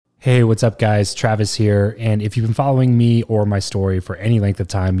Hey, what's up, guys? Travis here. And if you've been following me or my story for any length of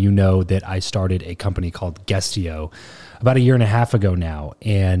time, you know that I started a company called Guestio about a year and a half ago now.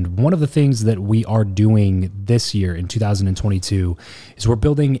 And one of the things that we are doing this year in 2022 is we're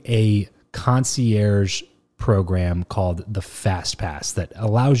building a concierge program called the Fast Pass that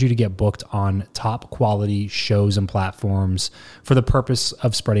allows you to get booked on top quality shows and platforms for the purpose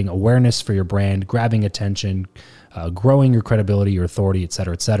of spreading awareness for your brand, grabbing attention, growing your credibility, your authority, et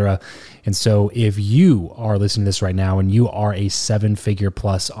cetera, et cetera. And so if you are listening to this right now and you are a 7-figure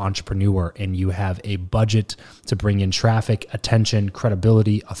plus entrepreneur and you have a budget to bring in traffic, attention,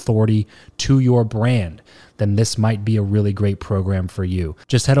 credibility, authority to your brand, then this might be a really great program for you.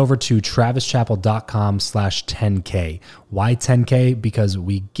 Just head over to travischappell.com/10K. Why 10K? Because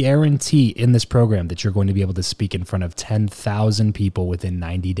we guarantee in this program that you're going to be able to speak in front of 10,000 people within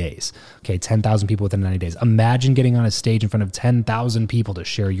 90 days. Okay, 10,000 people within 90 days. Imagine getting on a stage in front of 10,000 people to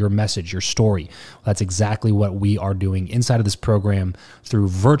share your message, your story. Well, that's exactly what we are doing inside of this program through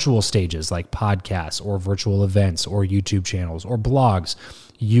virtual stages like podcasts or virtual events or YouTube channels or blogs.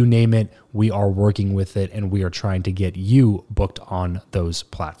 You name it, we are working with it, and we are trying to get you booked on those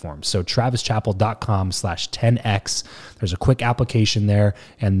platforms. So travischappell.com/10X. There's a quick application there,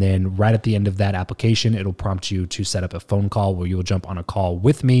 and then right at the end of that application, it'll prompt you to set up a phone call where you'll jump on a call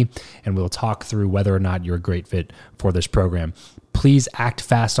with me, and we'll talk through whether or not you're a great fit for this program. Please act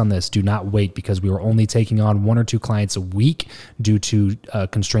fast on this. Do not wait, because we are only taking on 1 or 2 clients a week due to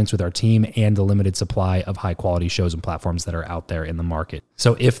constraints with our team and the limited supply of high quality shows and platforms that are out there in the market.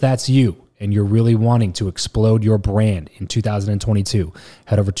 So if that's you and you're really wanting to explode your brand in 2022,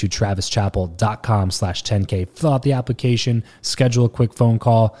 head over to travischappell.com/10K, fill out the application, schedule a quick phone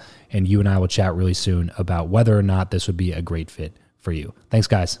call, and you and I will chat really soon about whether or not this would be a great fit for you. Thanks,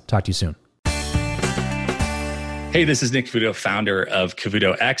 guys. Talk to you soon. Hey, this is Nick Cavuto, founder of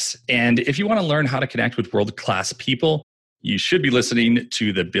Cavuto X. And if you want to learn how to connect with world-class people, you should be listening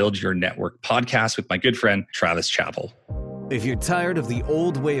to the Build Your Network podcast with my good friend, Travis Chappell. If you're tired of the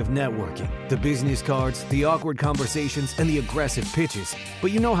old way of networking, the business cards, the awkward conversations, and the aggressive pitches,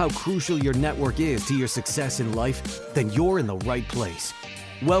 but you know how crucial your network is to your success in life, then you're in the right place.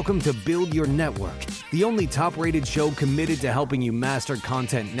 Welcome to Build Your Network, the only top-rated show committed to helping you master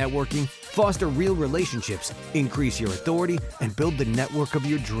content networking, foster real relationships, increase your authority, and build the network of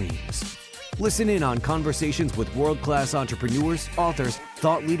your dreams. Listen in on conversations with world-class entrepreneurs, authors,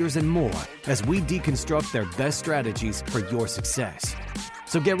 thought leaders, and more as we deconstruct their best strategies for your success.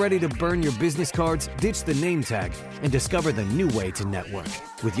 So get ready to burn your business cards, ditch the name tag, and discover the new way to network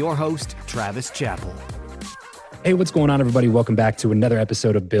with your host, Travis Chappell. Hey, what's going on, everybody? Welcome back to another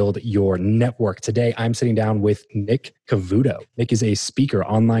episode of Build Your Network. Today, I'm sitting down with Nick Cavuto. Nick is a speaker,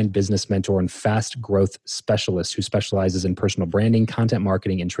 online business mentor, and fast growth specialist who specializes in personal branding, content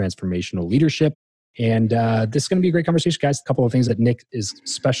marketing, and transformational leadership. And this is going to be a great conversation, guys. A couple of things that Nick is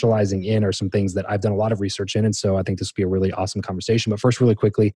specializing in are some things that I've done a lot of research in. And so I think this will be a really awesome conversation. But first, really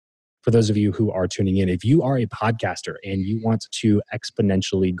quickly, for those of you who are tuning in, if you are a podcaster and you want to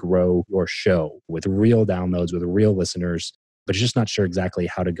exponentially grow your show with real downloads, with real listeners, but you're just not sure exactly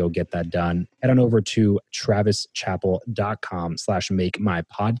how to go get that done, head on over to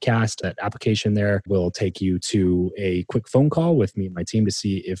travischappell.com/makemypodcast. That application there will take you to a quick phone call with me and my team to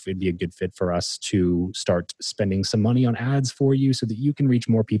see if it'd be a good fit for us to start spending some money on ads for you so that you can reach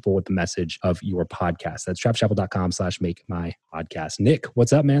more people with the message of your podcast. That's travischappell.com/makemypodcast. Nick,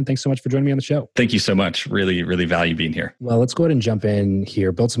 what's up, man? Thanks so much for joining me on the show. Thank you so much. Really, really value being here. Well, let's go ahead and jump in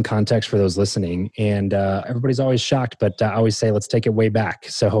here, build some context for those listening. And everybody's always shocked, but I always say, let's take it way back.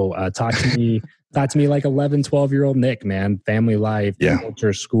 So talk to me like 11, 12-year-old Nick, man. Family life,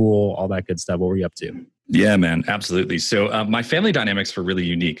 culture, school, all that good stuff. What were you up to? Yeah, man, absolutely. So my family dynamics were really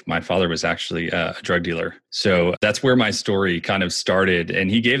unique. My father was actually a drug dealer. So that's where my story kind of started. And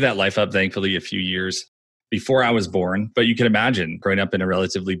he gave that life up, thankfully, a few years before I was born. But you can imagine growing up in a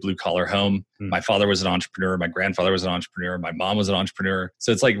relatively blue-collar home. My father was an entrepreneur. My grandfather was an entrepreneur. My mom was an entrepreneur.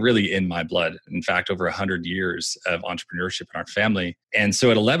 So it's like really in my blood. In fact, over 100 years of entrepreneurship in our family. And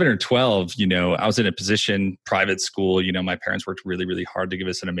so at 11 or 12, I was in a position, private school. My parents worked really, really hard to give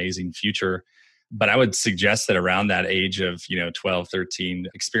us an amazing future. But I would suggest that around that age of, 12, 13,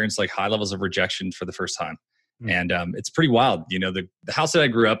 experienced like high levels of rejection for the first time. And it's pretty wild. The house that I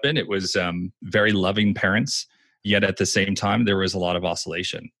grew up in, it was very loving parents. Yet at the same time, there was a lot of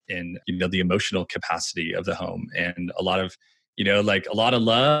oscillation in, the emotional capacity of the home and a lot of, a lot of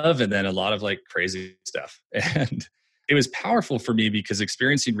love and then a lot of like crazy stuff. And it was powerful for me because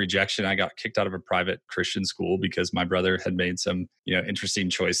experiencing rejection, I got kicked out of a private Christian school because my brother had made some,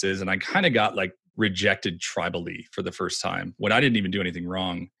 interesting choices. And I kind of got like rejected tribally for the first time when I didn't even do anything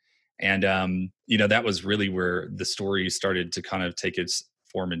wrong. And, that was really where the story started to kind of take its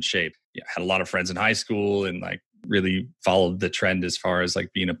form and shape. I had a lot of friends in high school and like really followed the trend as far as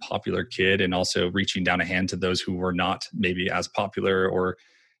like being a popular kid and also reaching down a hand to those who were not maybe as popular or,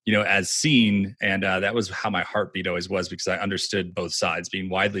 as seen. And that was how my heartbeat always was, because I understood both sides, being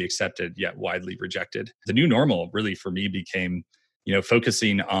widely accepted, yet widely rejected. The new normal really for me became,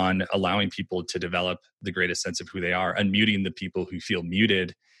 focusing on allowing people to develop the greatest sense of who they are, unmuting the people who feel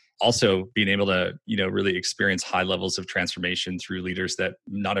muted. Also being able to, really experience high levels of transformation through leaders that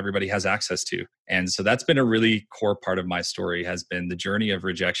not everybody has access to. And so that's been a really core part of my story, has been the journey of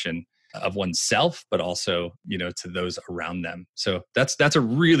rejection of oneself, but also, to those around them. So that's a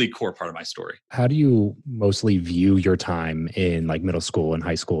really core part of my story. How do you mostly view your time in like middle school and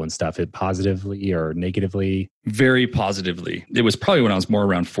high school and stuff? It positively or negatively? Very positively. It was probably when I was more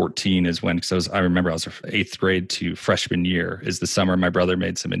around 14 is when, because I remember I was 8th grade to freshman year is the summer my brother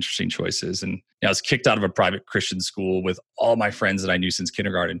made some interesting choices. And I was kicked out of a private Christian school with all my friends that I knew since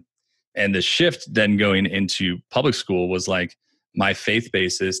kindergarten. And the shift then going into public school was like, my faith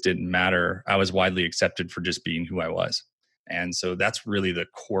basis didn't matter. I was widely accepted for just being who I was. And so that's really the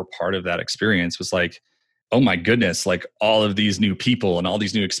core part of that experience, was like, oh my goodness, like all of these new people and all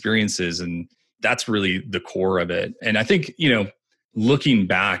these new experiences. And that's really the core of it. And I think, looking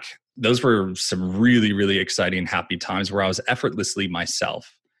back, those were some really, really exciting, happy times where I was effortlessly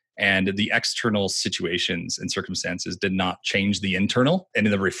myself. And the external situations and circumstances did not change the internal. And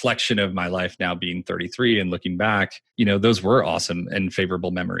in the reflection of my life now being 33 and looking back, those were awesome and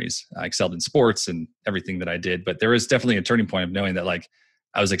favorable memories. I excelled in sports and everything that I did. But there was definitely a turning point of knowing that like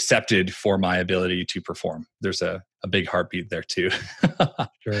I was accepted for my ability to perform. There's a big heartbeat there too.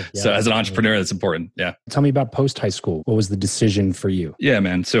 Sure, yeah, so as an entrepreneur, that's important. Yeah. Tell me about post-high school. What was the decision for you? Yeah,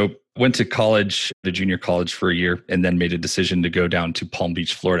 man. So went to college, to junior college for a year, and then made a decision to go down to Palm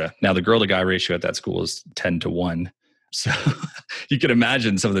Beach, Florida. Now, the girl to guy ratio at that school is 10-1. So you can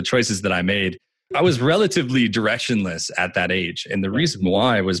imagine some of the choices that I made. I was relatively directionless at that age. And the reason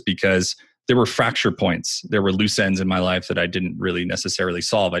why was because there were fracture points. There were loose ends in my life that I didn't really necessarily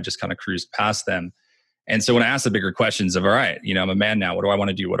solve. I just kind of cruised past them. And so when I asked the bigger questions of, all right, I'm a man now, what do I want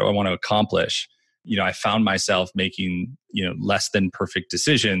to do? What do I want to accomplish? I found myself making, less than perfect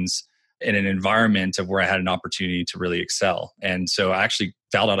decisions in an environment of where I had an opportunity to really excel. And so I actually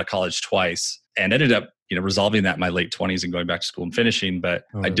fouled out of college twice and ended up, resolving that in my late 20s and going back to school and finishing. But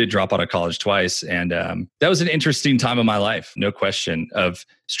I did drop out of college twice. And that was an interesting time of my life, no question, of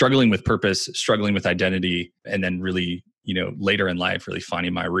struggling with purpose, struggling with identity, and then really, later in life, really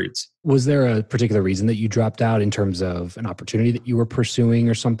finding my roots. Was there a particular reason that you dropped out in terms of an opportunity that you were pursuing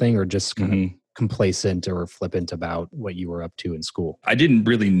or something, or just kind of complacent or flippant about what you were up to in school? I didn't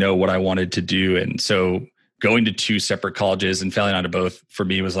really know what I wanted to do. And so going to 2 separate colleges and failing out of both for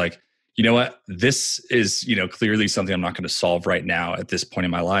me was like, you know what, this is, clearly something I'm not going to solve right now at this point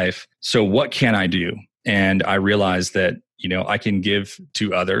in my life. So what can I do? And I realized that, I can give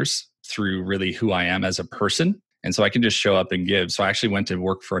to others through really who I am as a person. And so I can just show up and give. So I actually went to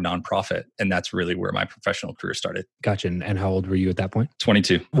work for a nonprofit. And that's really where my professional career started. Gotcha. And how old were you at that point?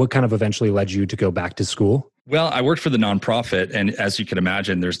 22. What kind of eventually led you to go back to school? Well, I worked for the nonprofit. And as you can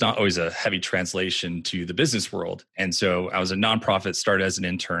imagine, there's not always a heavy translation to the business world. And so I was a nonprofit, started as an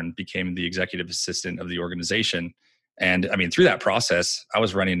intern, became the executive assistant of the organization. And I mean, through that process, I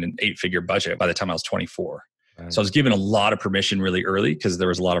was running an 8-figure budget by the time I was 24. Right. So I was given a lot of permission really early because there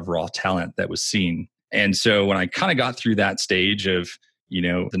was a lot of raw talent that was seen. And so when I kind of got through that stage of,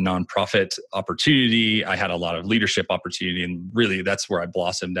 the nonprofit opportunity, I had a lot of leadership opportunity. And really that's where I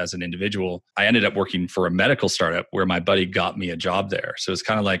blossomed as an individual. I ended up working for a medical startup where my buddy got me a job there. So it's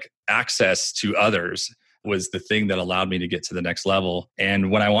kind of like access to others was the thing that allowed me to get to the next level.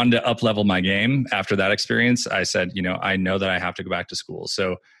 And when I wanted to up level my game after that experience, I said, I know that I have to go back to school.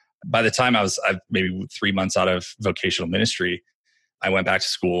 So by the time I was maybe 3 months out of vocational ministry, I went back to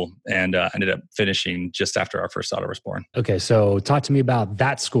school and ended up finishing just after our first daughter was born. Okay, so talk to me about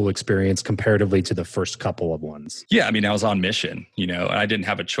that school experience comparatively to the first couple of ones. Yeah, I mean, I was on mission, and I didn't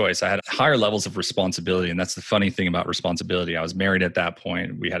have a choice. I had higher levels of responsibility, and that's the funny thing about responsibility. I was married at that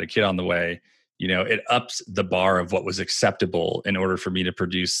point. We had a kid on the way. It ups the bar of what was acceptable in order for me to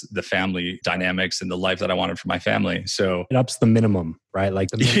produce the family dynamics and the life that I wanted for my family. So it ups the minimum, right? Like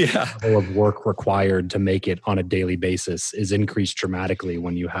the level of work required to make it on a daily basis is increased dramatically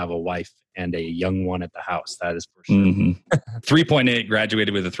when you have a wife and a young one at the house. That is for sure. 3.8,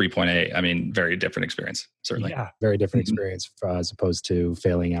 graduated with a 3.8. I mean, very different experience, certainly. Yeah, very different experience as opposed to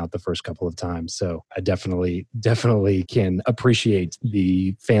failing out the first couple of times. So I definitely can appreciate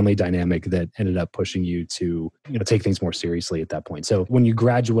the family dynamic that ended up pushing you to, take things more seriously at that point. So when you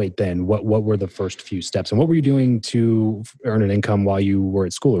graduate, then what were the first few steps, and what were you doing to earn an income while you were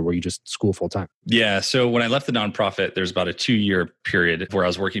at school, or were you just school full time? Yeah. So when I left the nonprofit, there's about a 2-year period where I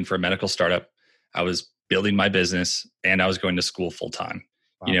was working for a medical startup. I was building my business and I was going to school full time.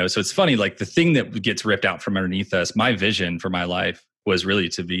 Wow. So it's funny, like the thing that gets ripped out from underneath us, my vision for my life was really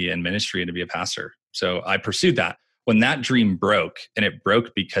to be in ministry and to be a pastor. So I pursued that. When that dream broke, and it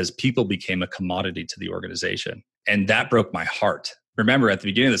broke because people became a commodity to the organization, and that broke my heart. Remember, at the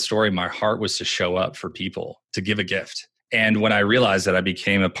beginning of the story, my heart was to show up for people, to give a gift. And when I realized that I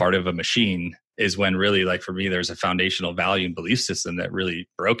became a part of a machine is when really, like for me, there's a foundational value and belief system that really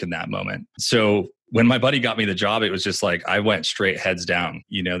broke in that moment. So when my buddy got me the job, it was just like, I went straight heads down.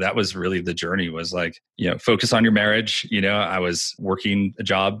 That was really the journey, was like, focus on your marriage. I was working a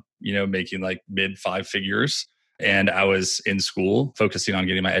job, making like mid 5 figures. And I was in school focusing on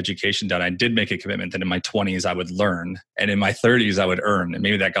getting my education done. I did make a commitment that in my 20s, I would learn. And in my 30s, I would earn. And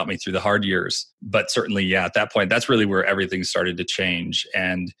maybe that got me through the hard years. But certainly, yeah, at that point, that's really where everything started to change.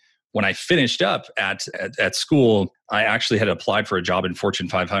 And when I finished up at school, I actually had applied for a job in Fortune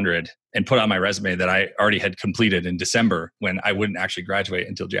 500 and put on my resume that I already had completed in December, when I wouldn't actually graduate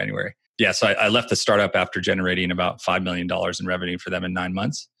until January. Yeah, so I left the startup after generating about $5 million in revenue for them in 9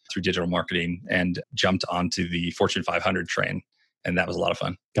 months through digital marketing, and jumped onto the Fortune 500 train. And that was a lot of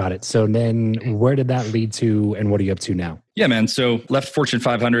fun. Got it. So then where did that lead to, and what are you up to now? Yeah, man. So left Fortune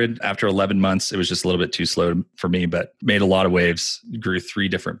 500 after 11 months. It was just a little bit too slow for me, but made a lot of waves, grew 3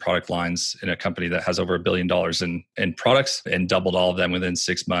 different product lines in a company that has over $1 billion in products, and doubled all of them within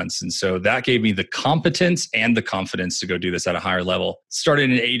 6 months. And so that gave me the competence and the confidence to go do this at a higher level.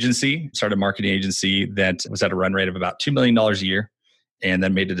 Started a marketing agency that was at a run rate of about $2 million a year. And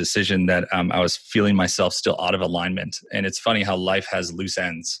then made a decision that I was feeling myself still out of alignment. And it's funny how life has loose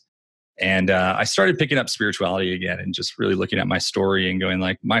ends. And I started picking up spirituality again, and just really looking at my story and going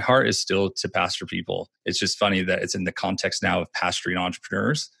like, my heart is still to pastor people. It's just funny that it's in the context now of pastoring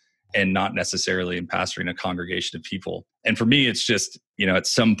entrepreneurs, and not necessarily in pastoring a congregation of people. And for me, it's just, at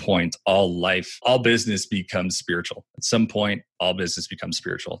some point, all business becomes spiritual. At some point, all business becomes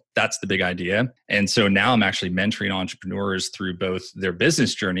spiritual. That's the big idea. And so now I'm actually mentoring entrepreneurs through both their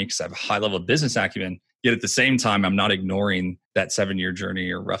business journey, because I have a high level of business acumen, yet at the same time, I'm not ignoring that 7-year journey,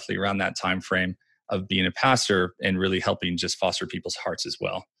 or roughly around that time frame, of being a pastor, and really helping just foster people's hearts as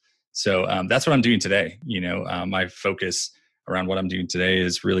well. So that's what I'm doing today. My focus around what I'm doing today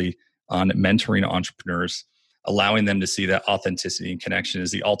is really on mentoring entrepreneurs, allowing them to see that authenticity and connection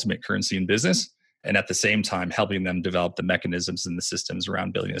is the ultimate currency in business, and at the same time, helping them develop the mechanisms and the systems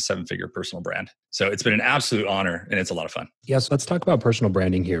around building a 7-figure personal brand. So it's been an absolute honor, and it's a lot of fun. Yes, let's talk about personal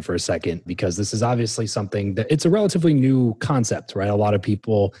branding here for a second, because this is obviously something that it's a relatively new concept, right? A lot of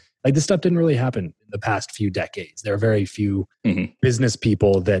people, like, this stuff didn't really happen in the past few decades. There are very few business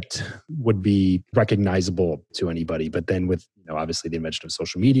people that would be recognizable to anybody. But then with, obviously the invention of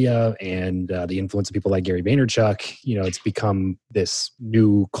social media and the influence of people like Gary Vaynerchuk, it's become this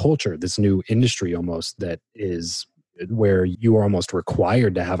new culture, this new industry almost, that is where you are almost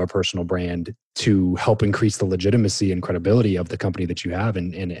required to have a personal brand to help increase the legitimacy and credibility of the company that you have.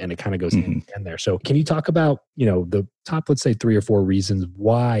 And it kind of goes hand in hand there. So can you talk about, the top, let's say 3 or 4 reasons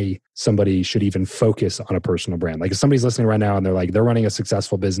why somebody should even focus on a personal brand? Like if somebody's listening right now and they're running a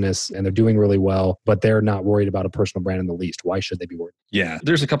successful business and they're doing really well, but they're not worried about a personal brand in the least, why should they be worried? Yeah,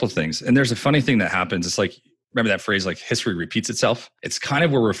 there's a couple of things. And there's a funny thing that happens. It's like, remember that phrase, like history repeats itself? It's kind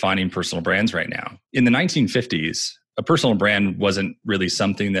of where we're finding personal brands right now. In the 1950s, a personal brand wasn't really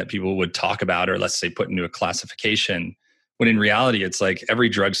something that people would talk about, or let's say put into a classification, when in reality, it's like every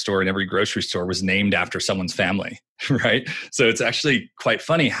drugstore and every grocery store was named after someone's family, right? So it's actually quite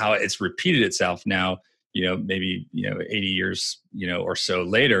funny how it's repeated itself now, maybe, 80 years, or so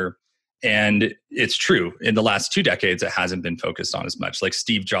later. And it's true, in the last 2 decades, it hasn't been focused on as much. Like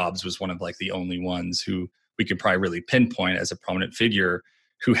Steve Jobs was one of like the only ones who we could probably really pinpoint as a prominent figure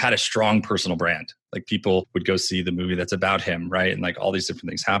who had a strong personal brand. Like people would go see the movie that's about him, right? And like all these different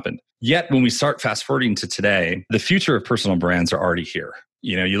things happened. Yet when we start fast forwarding to today, the future of personal brands are already here.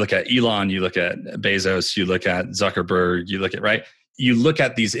 You look at Elon, you look at Bezos, you look at Zuckerberg, you look at, right? You look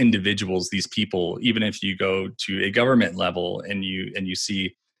at these individuals, these people, even if you go to a government level and you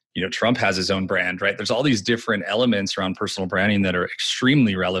see, Trump has his own brand, right? There's all these different elements around personal branding that are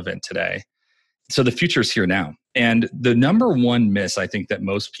extremely relevant today. So the future is here now. And the number one miss I think that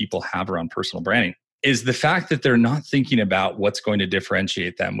most people have around personal branding is the fact that they're not thinking about what's going to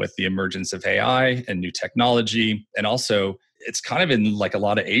differentiate them with the emergence of AI and new technology. And also, it's kind of in like a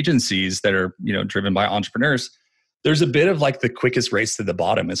lot of agencies that are, driven by entrepreneurs. There's a bit of like the quickest race to the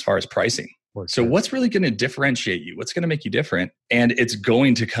bottom as far as pricing. So what's really going to differentiate you? What's going to make you different? And it's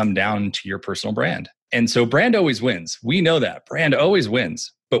going to come down to your personal brand. And so brand always wins. We know that. Brand always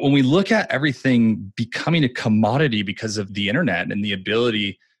wins. But when we look at everything becoming a commodity because of the internet and the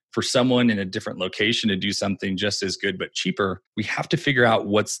ability for someone in a different location to do something just as good but cheaper, we have to figure out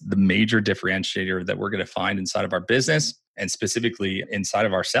what's the major differentiator that we're going to find inside of our business and specifically inside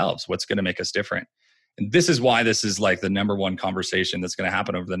of ourselves. What's going to make us different? And this is why this is like the number one conversation that's going to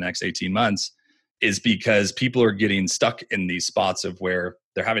happen over the next 18 months, is because people are getting stuck in these spots of where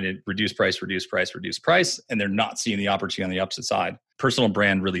they're having to reduce price, and they're not seeing the opportunity on the opposite side. Personal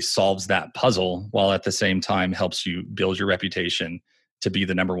brand really solves that puzzle while at the same time helps you build your reputation to be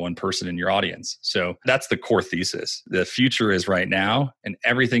the number one person in your audience. So that's the core thesis. The future is right now, and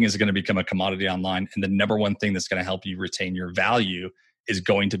everything is going to become a commodity online. And the number one thing that's going to help you retain your value is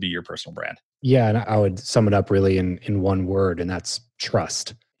going to be your personal brand. Yeah, and I would sum it up really in one word, and that's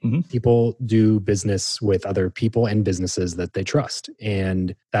trust. Mm-hmm. People do business with other people and businesses that they trust.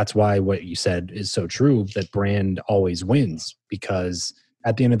 And that's why what you said is so true, that brand always wins. Because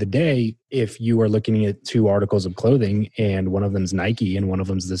at the end of the day, if you are looking at two articles of clothing and one of them's Nike and one of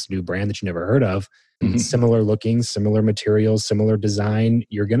them's this new brand that you never heard of, mm-hmm. similar looking, similar materials, similar design,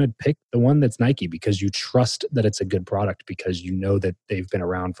 you're going to pick the one that's Nike because you trust that it's a good product, because you know that they've been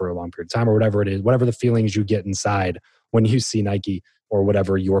around for a long period of time, or whatever it is, whatever the feelings you get inside when you see Nike or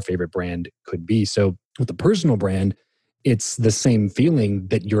whatever your favorite brand could be. So with the personal brand, it's the same feeling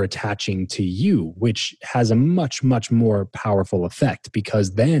that you're attaching to you, which has a much, much more powerful effect,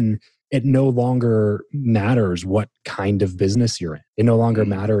 because then it no longer matters what kind of business you're in. It no longer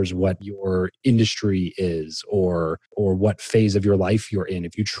matters what your industry is or what phase of your life you're in.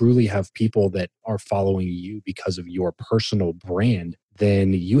 If you truly have people that are following you because of your personal brand,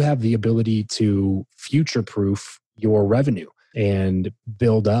 then you have the ability to future-proof your revenue and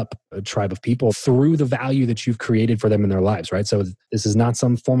build up a tribe of people through the value that you've created for them in their lives, right? So this is not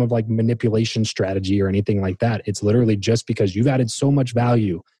some form of like manipulation strategy or anything like that. It's literally just because you've added so much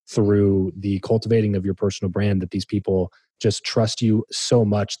value through the cultivating of your personal brand that these people just trust you so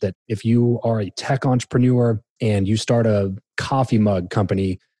much that if you are a tech entrepreneur and you start a coffee mug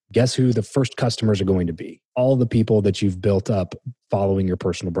company, guess who the first customers are going to be? All the people that you've built up following your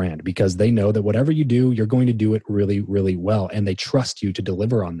personal brand, because they know that whatever you do, you're going to do it really, really well. And they trust you to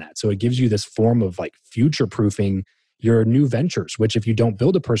deliver on that. So it gives you this form of like future-proofing your new ventures, which if you don't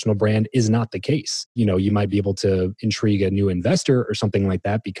build a personal brand is not the case. You know, you might be able to intrigue a new investor or something like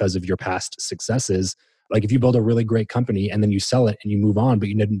that because of your past successes. Like if you build a really great company and then you sell it and you move on, but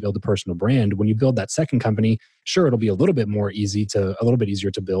you didn't build a personal brand, when you build that second company, sure, it'll be a little bit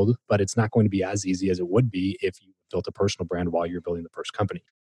easier to build, but it's not going to be as easy as it would be if you built a personal brand while you're building the first company.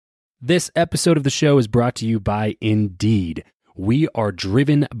 This episode of the show is brought to you by Indeed. We are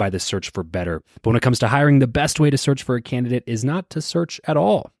driven by the search for better. But when it comes to hiring, the best way to search for a candidate is not to search at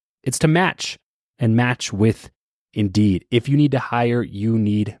all. It's to match, and match with Indeed. If you need to hire, you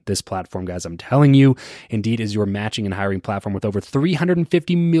need this platform, guys. I'm telling you, Indeed is your matching and hiring platform with over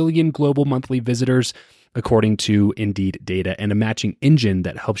 350 million global monthly visitors, according to Indeed data, and a matching engine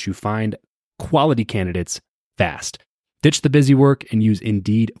that helps you find quality candidates fast. Ditch the busy work and use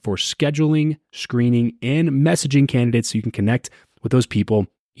Indeed for scheduling, screening, and messaging candidates so you can connect with those people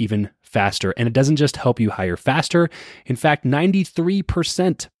even faster. And it doesn't just help you hire faster. In fact,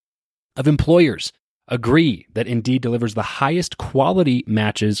 93% of employers agree that Indeed delivers the highest quality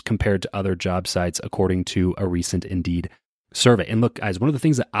matches compared to other job sites, according to a recent Indeed survey. And look, guys, one of the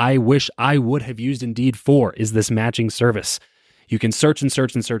things that I wish I would have used Indeed for is this matching service. You can search and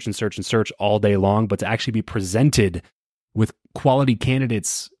search and search and search and search all day long, but to actually be presented with quality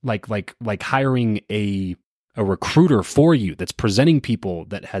candidates, like hiring a recruiter for you that's presenting people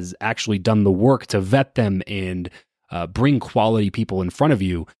that has actually done the work to vet them and bring quality people in front of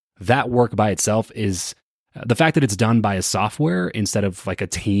you, that work by itself is the fact that it's done by a software instead of like a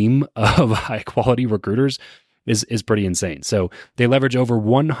team of high quality recruiters is pretty insane. So they leverage over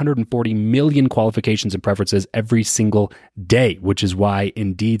 140 million qualifications and preferences every single day, which is why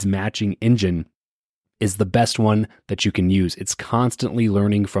Indeed's matching engine is the best one that you can use. It's constantly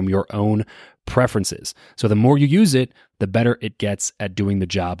learning from your own preferences. So the more you use it, the better it gets at doing the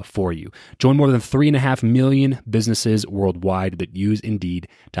job for you. Join more than 3.5 million businesses worldwide that use Indeed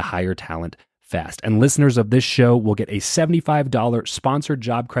to hire talent fast. And listeners of this show will get a $75 sponsored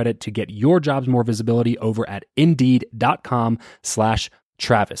job credit to get your jobs more visibility over at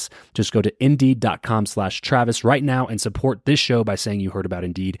Indeed.com/Travis. Just go to Indeed.com/Travis right now and support this show by saying you heard about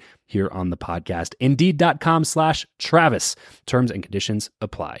Indeed here on the podcast. Indeed.com/Travis. Terms and conditions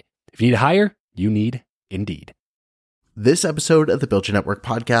apply. If you need to hire, you need Indeed. This episode of the Build Your Network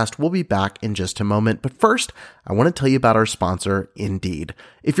podcast will be back in just a moment, but first, I want to tell you about our sponsor, Indeed.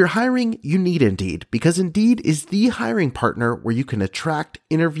 If you're hiring, you need Indeed, because Indeed is the hiring partner where you can attract,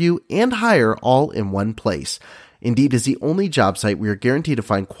 interview, and hire all in one place. Indeed is the only job site where you're guaranteed to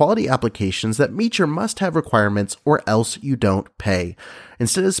find quality applications that meet your must-have requirements, or else you don't pay.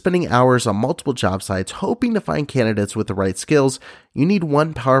 Instead of spending hours on multiple job sites hoping to find candidates with the right skills, you need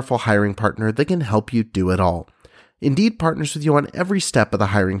one powerful hiring partner that can help you do it all. Indeed partners with you on every step of the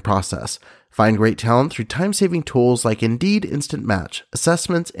hiring process. Find great talent through time-saving tools like Indeed Instant Match,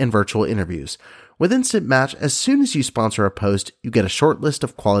 assessments, and virtual interviews. With Instant Match, as soon as you sponsor a post, you get a short list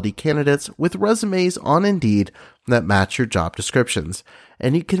of quality candidates with resumes on Indeed that match your job descriptions,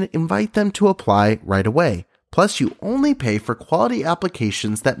 and you can invite them to apply right away. Plus, you only pay for quality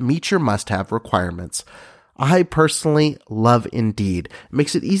applications that meet your must-have requirements. I personally love Indeed. It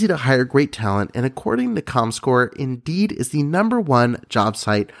makes it easy to hire great talent, and according to ComScore, Indeed is the #1 job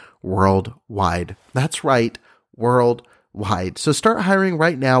site worldwide. That's right, worldwide. So start hiring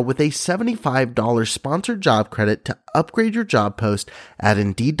right now with a $75 sponsored job credit to upgrade your job post at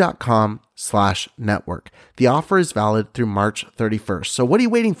Indeed.com/network. The offer is valid through March 31st. So what are you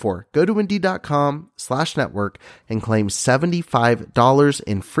waiting for? Go to Indeed.com/network and claim $75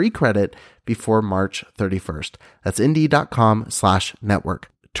 in free credit before March 31st. That's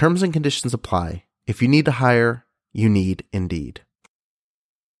Indeed.com/network. Terms and conditions apply. If you need to hire, you need Indeed.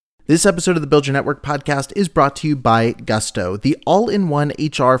 This episode of the Build Your Network podcast is brought to you by Gusto, the all-in-one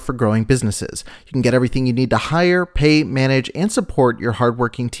HR for growing businesses. You can get everything you need to hire, pay, manage, and support your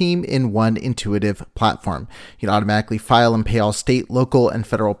hardworking team in one intuitive platform. You can automatically file and pay all state, local, and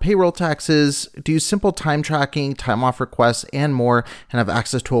federal payroll taxes, do simple time tracking, time off requests, and more, and have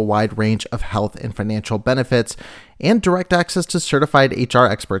access to a wide range of health and financial benefits, and direct access to certified HR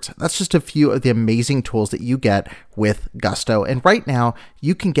experts. That's just a few of the amazing tools that you get with Gusto. And right now,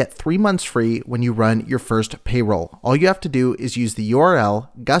 you can get 3 months free when you run your first payroll. All you have to do is use the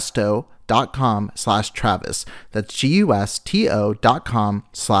URL gusto.com/Travis. That's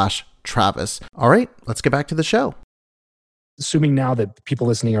GUSTO.com/Travis. All right, let's get back to the show. Assuming now that people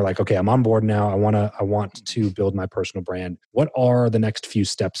listening are like, okay, I'm on board now. I want to build my personal brand. What are the next few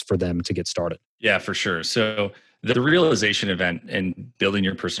steps for them to get started? Yeah, for sure. So the realization event in building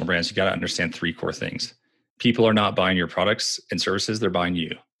your personal brands, you got to understand 3 core things. People are not buying your products and services, they're buying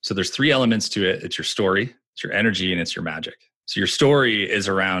you. So there's 3 elements to it. It's your story, it's your energy, and it's your magic. So your story is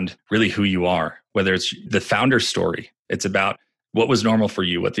around really who you are, whether it's the founder's story. It's about what was normal for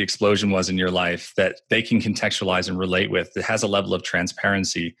you, what the explosion was in your life that they can contextualize and relate with. It has a level of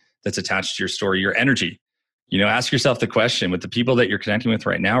transparency that's attached to your story. Your energy. Ask yourself the question, with the people that you're connecting with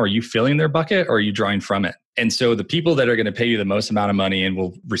right now, are you filling their bucket or are you drawing from it? And so the people that are going to pay you the most amount of money and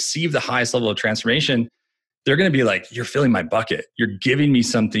will receive the highest level of transformation, they're going to be like, you're filling my bucket. You're giving me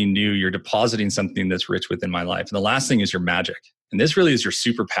something new. You're depositing something that's rich within my life. And the last thing is your magic. And this really is your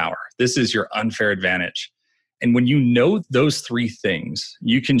superpower. This is your unfair advantage. And when you know those 3 things,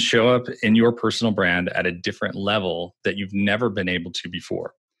 you can show up in your personal brand at a different level that you've never been able to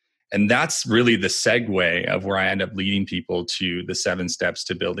before. And that's really the segue of where I end up leading people to the 7 steps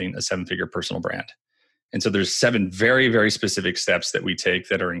to building a 7-figure personal brand. And so there's 7 very, very specific steps that we take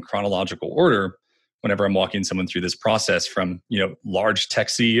that are in chronological order whenever I'm walking someone through this process, from, large tech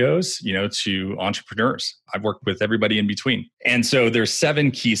CEOs, to entrepreneurs. I've worked with everybody in between. And so there's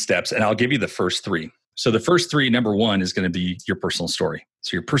 7 key steps, and I'll give you the first 3. So the first 3, number 1 is going to be your personal story.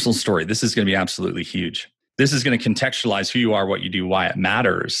 So your personal story, this is going to be absolutely huge. This is going to contextualize who you are, what you do, why it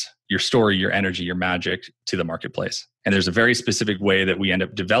matters, your story, your energy, your magic to the marketplace. And there's a very specific way that we end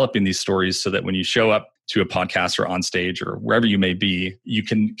up developing these stories so that when you show up to a podcast or on stage or wherever you may be, you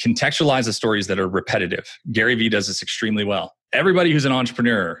can contextualize the stories that are repetitive. Gary Vee does this extremely well. Everybody who's an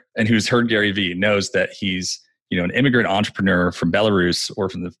entrepreneur and who's heard Gary Vee knows that he's, an immigrant entrepreneur from Belarus or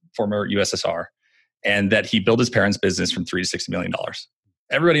from the former USSR, and that he built his parents' business from $3 to $60 million.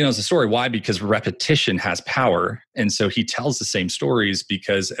 Everybody knows the story. Why? Because repetition has power. And so he tells the same stories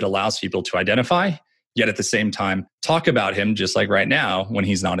because it allows people to identify, yet at the same time, talk about him just like right now when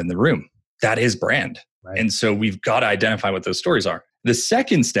he's not in the room. That is brand. Right. And so we've got to identify what those stories are. The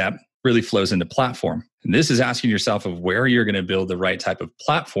second step really flows into platform. And this is asking yourself of where you're going to build the right type of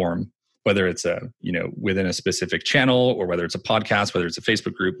platform whether it's within a specific channel or whether it's a podcast, whether it's a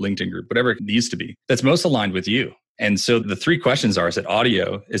Facebook group, LinkedIn group, whatever it needs to be, that's most aligned with you. And so the three questions are, is it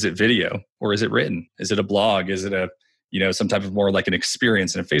audio? Is it video? Or is it written? Is it a blog? Is it some type of more like an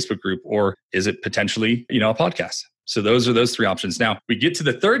experience in a Facebook group? Or is it potentially, a podcast? So those are those three options. Now we get to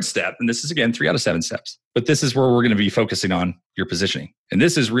the third step, and this is again, 3 out of 7 steps, but this is where we're going to be focusing on your positioning. And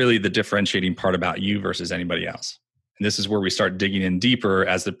this is really the differentiating part about you versus anybody else. And this is where we start digging in deeper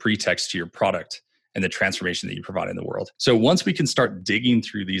as the pretext to your product and the transformation that you provide in the world. So once we can start digging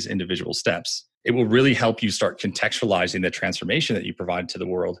through these individual steps, it will really help you start contextualizing the transformation that you provide to the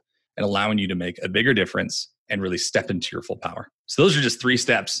world and allowing you to make a bigger difference and really step into your full power. So those are just 3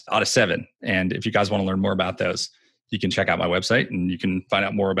 steps out of 7. And if you guys want to learn more about those, you can check out my website and you can find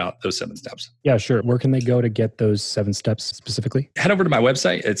out more about those 7 steps. Yeah, sure. Where can they go to get those 7 steps specifically? Head over to my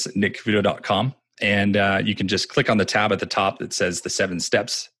website. It's nickcavuto.com. And you can just click on the tab at the top that says the 7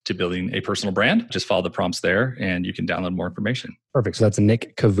 steps to building a personal brand. Just follow the prompts there and you can download more information. Perfect. So that's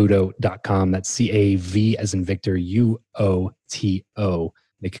nickcavuto.com. That's CAV as in Victor, UOTO.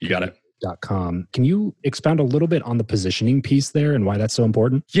 You got it. .com. Can you expound a little bit on the positioning piece there and why that's so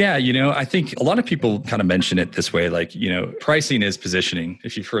important? Yeah, I think a lot of people kind of mention it this way, like, pricing is positioning,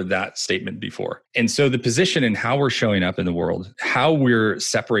 if you've heard that statement before. And so the position and how we're showing up in the world, how we're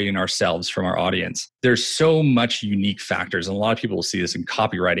separating ourselves from our audience, there's so much unique factors. And a lot of people will see this in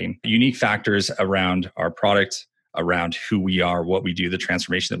copywriting, unique factors around our product, around who we are, what we do, the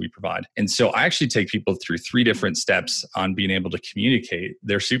transformation that we provide. And so I actually take people through 3 different steps on being able to communicate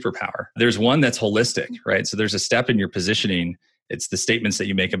their superpower. There's one that's holistic, right? So there's a step in your positioning. It's the statements that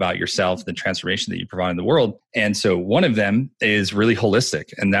you make about yourself, the transformation that you provide in the world. And so one of them is really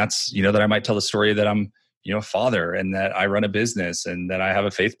holistic. And that's, that I might tell the story that I'm, a father and that I run a business and that I have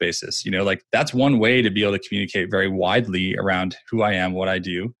a faith basis. That's one way to be able to communicate very widely around who I am, what I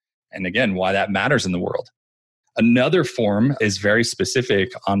do, and again, why that matters in the world. Another form is very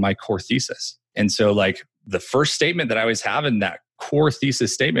specific on my core thesis. And so the first statement that I always have in that core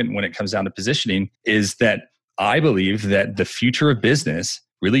thesis statement when it comes down to positioning is that I believe that the future of business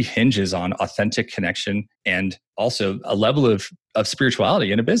really hinges on authentic connection and also a level of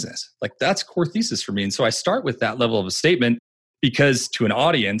spirituality in a business. That's core thesis for me. And so I start with that level of a statement because to an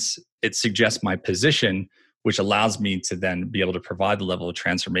audience, it suggests my position, which allows me to then be able to provide the level of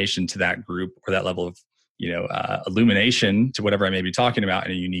transformation to that group or that level of illumination to whatever I may be talking about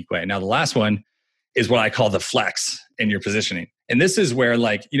in a unique way. Now, the last one is what I call the flex in your positioning. And this is where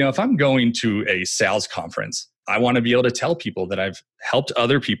if I'm going to a sales conference, I want to be able to tell people that I've helped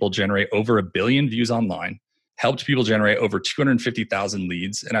other people generate over 1 billion views online, helped people generate over 250,000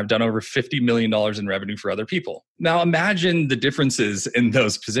 leads, and I've done over $50 million in revenue for other people. Now, imagine the differences in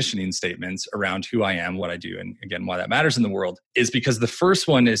those positioning statements around who I am, what I do, and again, why that matters in the world is because the first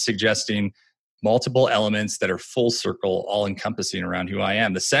one is suggesting multiple elements that are full circle, all encompassing around who I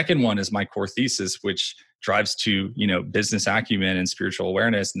am. The second one is my core thesis, which drives to, business acumen and spiritual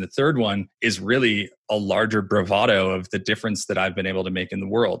awareness. And the third one is really a larger bravado of the difference that I've been able to make in the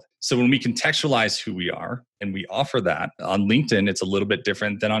world. So when we contextualize who we are and we offer that on LinkedIn, it's a little bit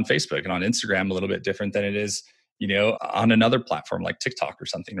different than on Facebook, and on Instagram, a little bit different than it is, on another platform like TikTok or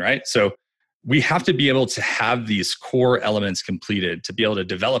something, right? So we have to be able to have these core elements completed to be able to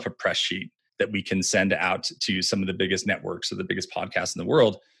develop a press sheet that we can send out to some of the biggest networks or the biggest podcasts in the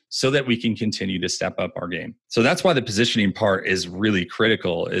world so that we can continue to step up our game. So that's why the positioning part is really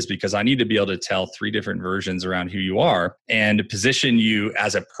critical, is because I need to be able to tell 3 different versions around who you are and position you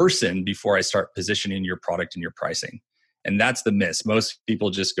as a person before I start positioning your product and your pricing. And that's the miss. Most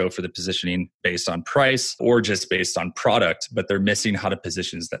people just go for the positioning based on price or just based on product, but they're missing how to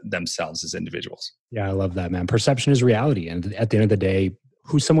position themselves as individuals. Yeah, I love that, man. Perception is reality. And at the end of the day,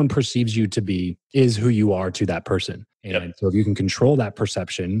 who someone perceives you to be is who you are to that person. And so if you can control that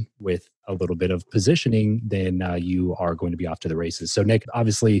perception with a little bit of positioning, then you are going to be off to the races. So Nick,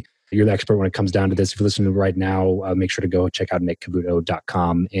 obviously you're the expert when it comes down to this. If you're listening right now, make sure to go check out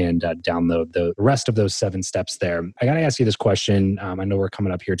nickcavuto.com and download the rest of those 7 steps there. I got to ask you this question. I know we're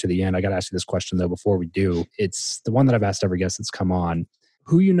coming up here to the end. I got to ask you this question though, before we do. It's the one that I've asked every guest that's come on.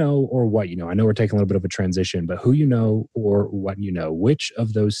 Who you know or what you know. I know we're taking a little bit of a transition, but who you know or what you know, which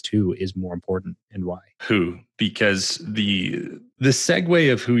of those 2 is more important and why? Who, because the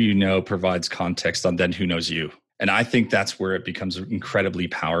segue of who you know provides context on then who knows you. And I think that's where it becomes incredibly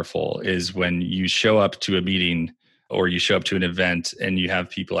powerful, is when you show up to a meeting or you show up to an event and you have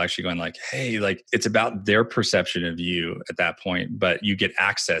people actually going hey, it's about their perception of you at that point, but you get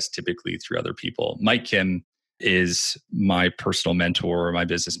access typically through other people. Mike Kim is my personal mentor or my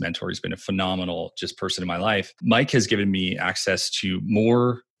business mentor. He's been a phenomenal just person in my life. Mike has given me access to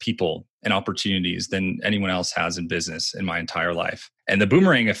more people and opportunities than anyone else has in business in my entire life. And the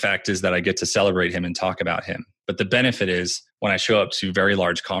boomerang effect is that I get to celebrate him and talk about him. But the benefit is when I show up to very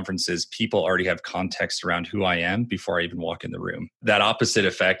large conferences, people already have context around who I am before I even walk in the room. That opposite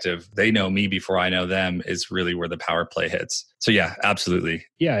effect of they know me before I know them is really where the power play hits. So yeah, absolutely.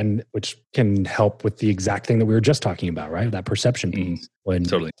 Yeah, and which can help with the exact thing that we were just talking about, right? That perception piece. When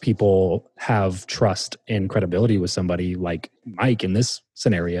people have trust and credibility with somebody like Mike in this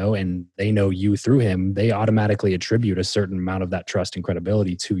scenario, and they know you through him, they automatically attribute a certain amount of that trust and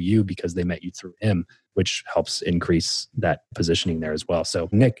credibility to you because they met you through him, which helps increase that positioning there as well. So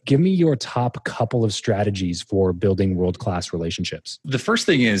Nick, give me your top couple of strategies for building world-class relationships. The first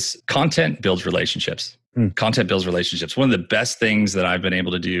thing is content builds relationships. Content builds relationships. One of the best things that I've been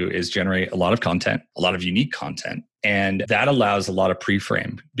able to do is generate a lot of content, a lot of unique content. And that allows a lot of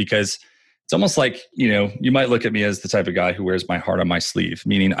pre-frame because it's almost like, you might look at me as the type of guy who wears my heart on my sleeve,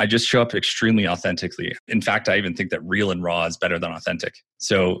 meaning I just show up extremely authentically. In fact, I even think that real and raw is better than authentic.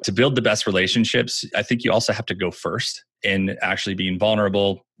 So to build the best relationships, I think you also have to go first in actually being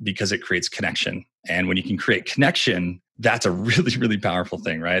vulnerable because it creates connection. And when you can create connection, that's a really, really powerful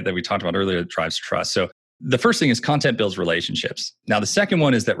thing, right? That we talked about earlier that drives trust. So the first thing is content builds relationships. Now, the second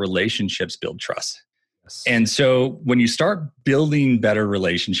one is that relationships build trust. And so when you start building better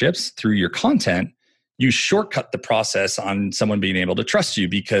relationships through your content, you shortcut the process on someone being able to trust you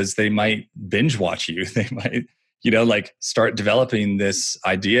because they might binge watch you. They might, start developing this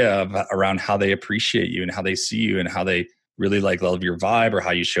idea around how they appreciate you and how they see you and how they really love your vibe or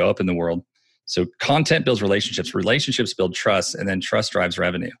how you show up in the world. So content builds relationships, relationships build trust, and then trust drives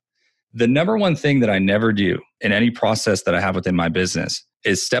revenue. The number one thing that I never do in any process that I have within my business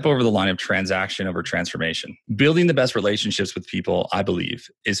is step over the line of transaction over transformation. Building the best relationships with people, I believe,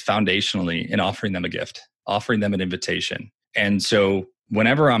 is foundationally in offering them a gift, offering them an invitation. And so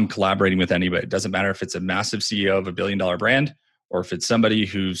whenever I'm collaborating with anybody, it doesn't matter if it's a massive CEO of $1 billion brand or if it's somebody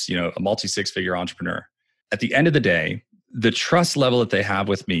who's, a multi-six-figure entrepreneur. At the end of the day, the trust level that they have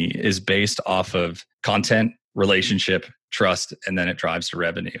with me is based off of content, relationship, trust, and then it drives to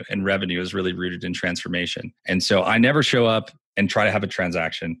revenue. And revenue is really rooted in transformation. And so I never show up and try to have a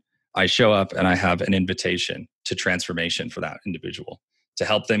transaction. I show up and I have an invitation to transformation for that individual to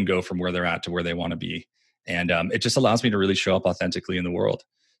help them go from where they're at to where they want to be. And it just allows me to really show up authentically in the world.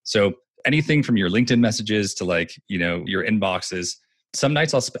 So anything from your LinkedIn messages to your inboxes, some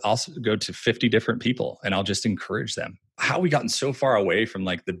nights I'll go to 50 different people and I'll just encourage them. How we gotten so far away from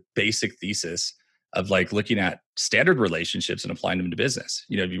the basic thesis of looking at standard relationships and applying them to business.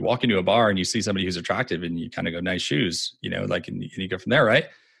 If you walk into a bar and you see somebody who's attractive and you kind of go, nice shoes, and you go from there, right?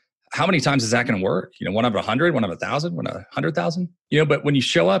 How many times is that going to work? One out of 100, one out of 1,000, one out of 100,000? But when you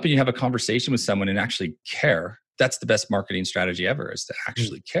show up and you have a conversation with someone and actually care, that's the best marketing strategy ever, is to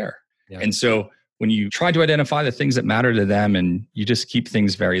actually care. Yeah. And so when you try to identify the things that matter to them and you just keep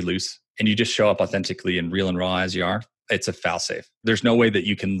things very loose and you just show up authentically and real and raw as you are, it's a fail-safe. There's no way that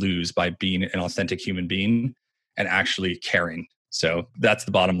you can lose by being an authentic human being and actually caring. So that's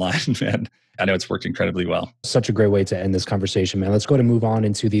the bottom line, man. I know it's worked incredibly well. Such a great way to end this conversation, man. Let's go ahead and move on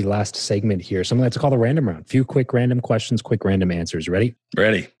into the last segment here. Something that's called a random round. Few quick random questions, quick random answers. Ready?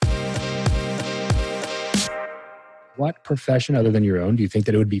 Ready. What profession other than your own do you think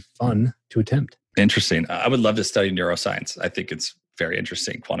that it would be fun to attempt? Interesting. I would love to study neuroscience. I think it's very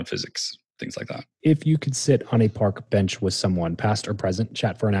interesting. Quantum physics, things like that. If you could sit on a park bench with someone, past or present,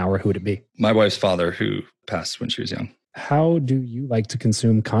 chat for an hour, who would it be? My wife's father, who passed when she was young. How do you like to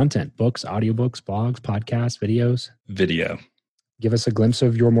consume content? Books, audiobooks, blogs, podcasts, videos? Video. Give us a glimpse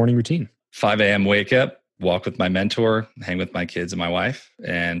of your morning routine. 5 a.m. wake up, walk with my mentor, hang with my kids and my wife,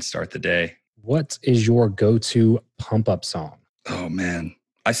 and start the day. What is your go-to pump-up song? Oh, man.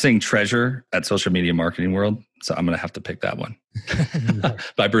 I sing Treasure at Social Media Marketing World, so I'm going to have to pick that one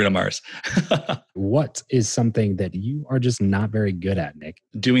by Bruno Mars. What is something that you are just not very good at, Nick?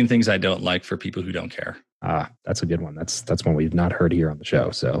 Doing things I don't like for people who don't care. That's a good one. That's one we've not heard here on the show.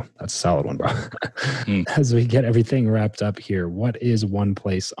 So that's a solid one, bro. As we get everything wrapped up here, what is one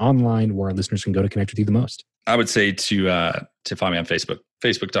place online where our listeners can go to connect with you the most? I would say to find me on Facebook,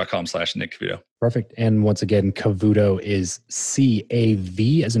 facebook.com/Nick Cavuto. Perfect. And once again, Cavuto is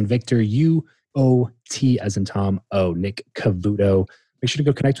CAV as in Victor, UOT as in Tom, O, Nick Cavuto. Make sure to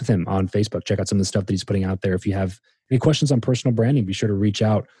go connect with him on Facebook. Check out some of the stuff that he's putting out there. If you have any questions on personal branding, be sure to reach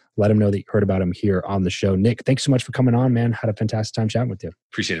out. Let him know that you heard about him here on the show. Nick, thanks so much for coming on, man. Had a fantastic time chatting with you.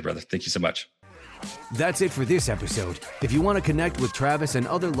 Appreciate it, brother. Thank you so much. That's it for this episode. If you want to connect with Travis and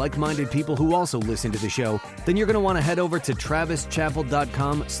other like-minded people who also listen to the show, then you're going to want to head over to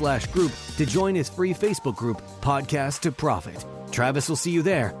travischappell.com/group to join his free Facebook group, Podcast to Profit. Travis will see you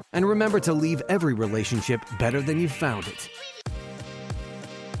there. And remember to leave every relationship better than you found it.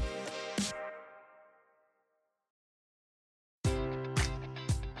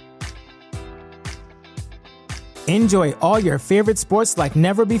 Enjoy all your favorite sports like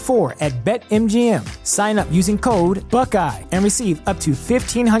never before at BetMGM. Sign up using code Buckeye and receive up to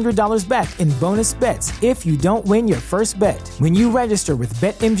 $1,500 back in bonus bets if you don't win your first bet. When you register with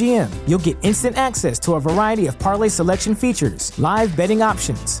BetMGM, you'll get instant access to a variety of parlay selection features, live betting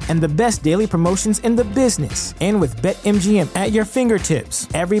options, and the best daily promotions in the business. And with BetMGM at your fingertips,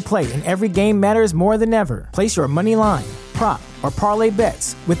 every play and every game matters more than ever. Place your money line, prop, or parlay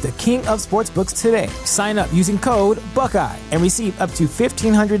bets with the king of sportsbooks today. Sign up using code Buckeye and receive up to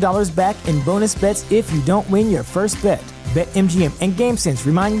 $1,500 back in bonus bets if you don't win your first bet. BetMGM and GameSense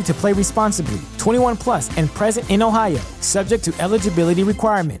remind you to play responsibly. 21 plus and present in Ohio, subject to eligibility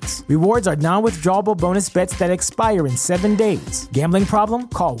requirements. Rewards are non-withdrawable bonus bets that expire in 7 days. Gambling problem?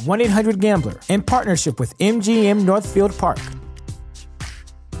 Call 1-800-GAMBLER in partnership with MGM Northfield Park.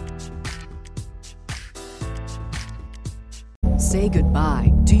 Say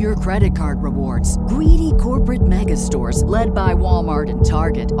goodbye to your credit card rewards. Greedy corporate mega stores, led by Walmart and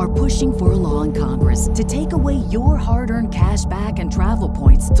Target, are pushing for a law in Congress to take away your hard-earned cash back and travel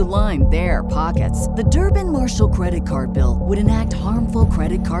points to line their pockets. The Durbin-Marshall credit card bill would enact harmful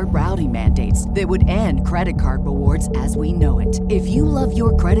credit card routing mandates that would end credit card rewards as we know it. If you love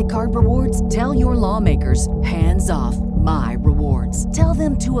your credit card rewards, tell your lawmakers, hands off my rewards. Tell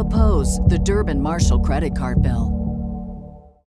them to oppose the Durbin-Marshall credit card bill.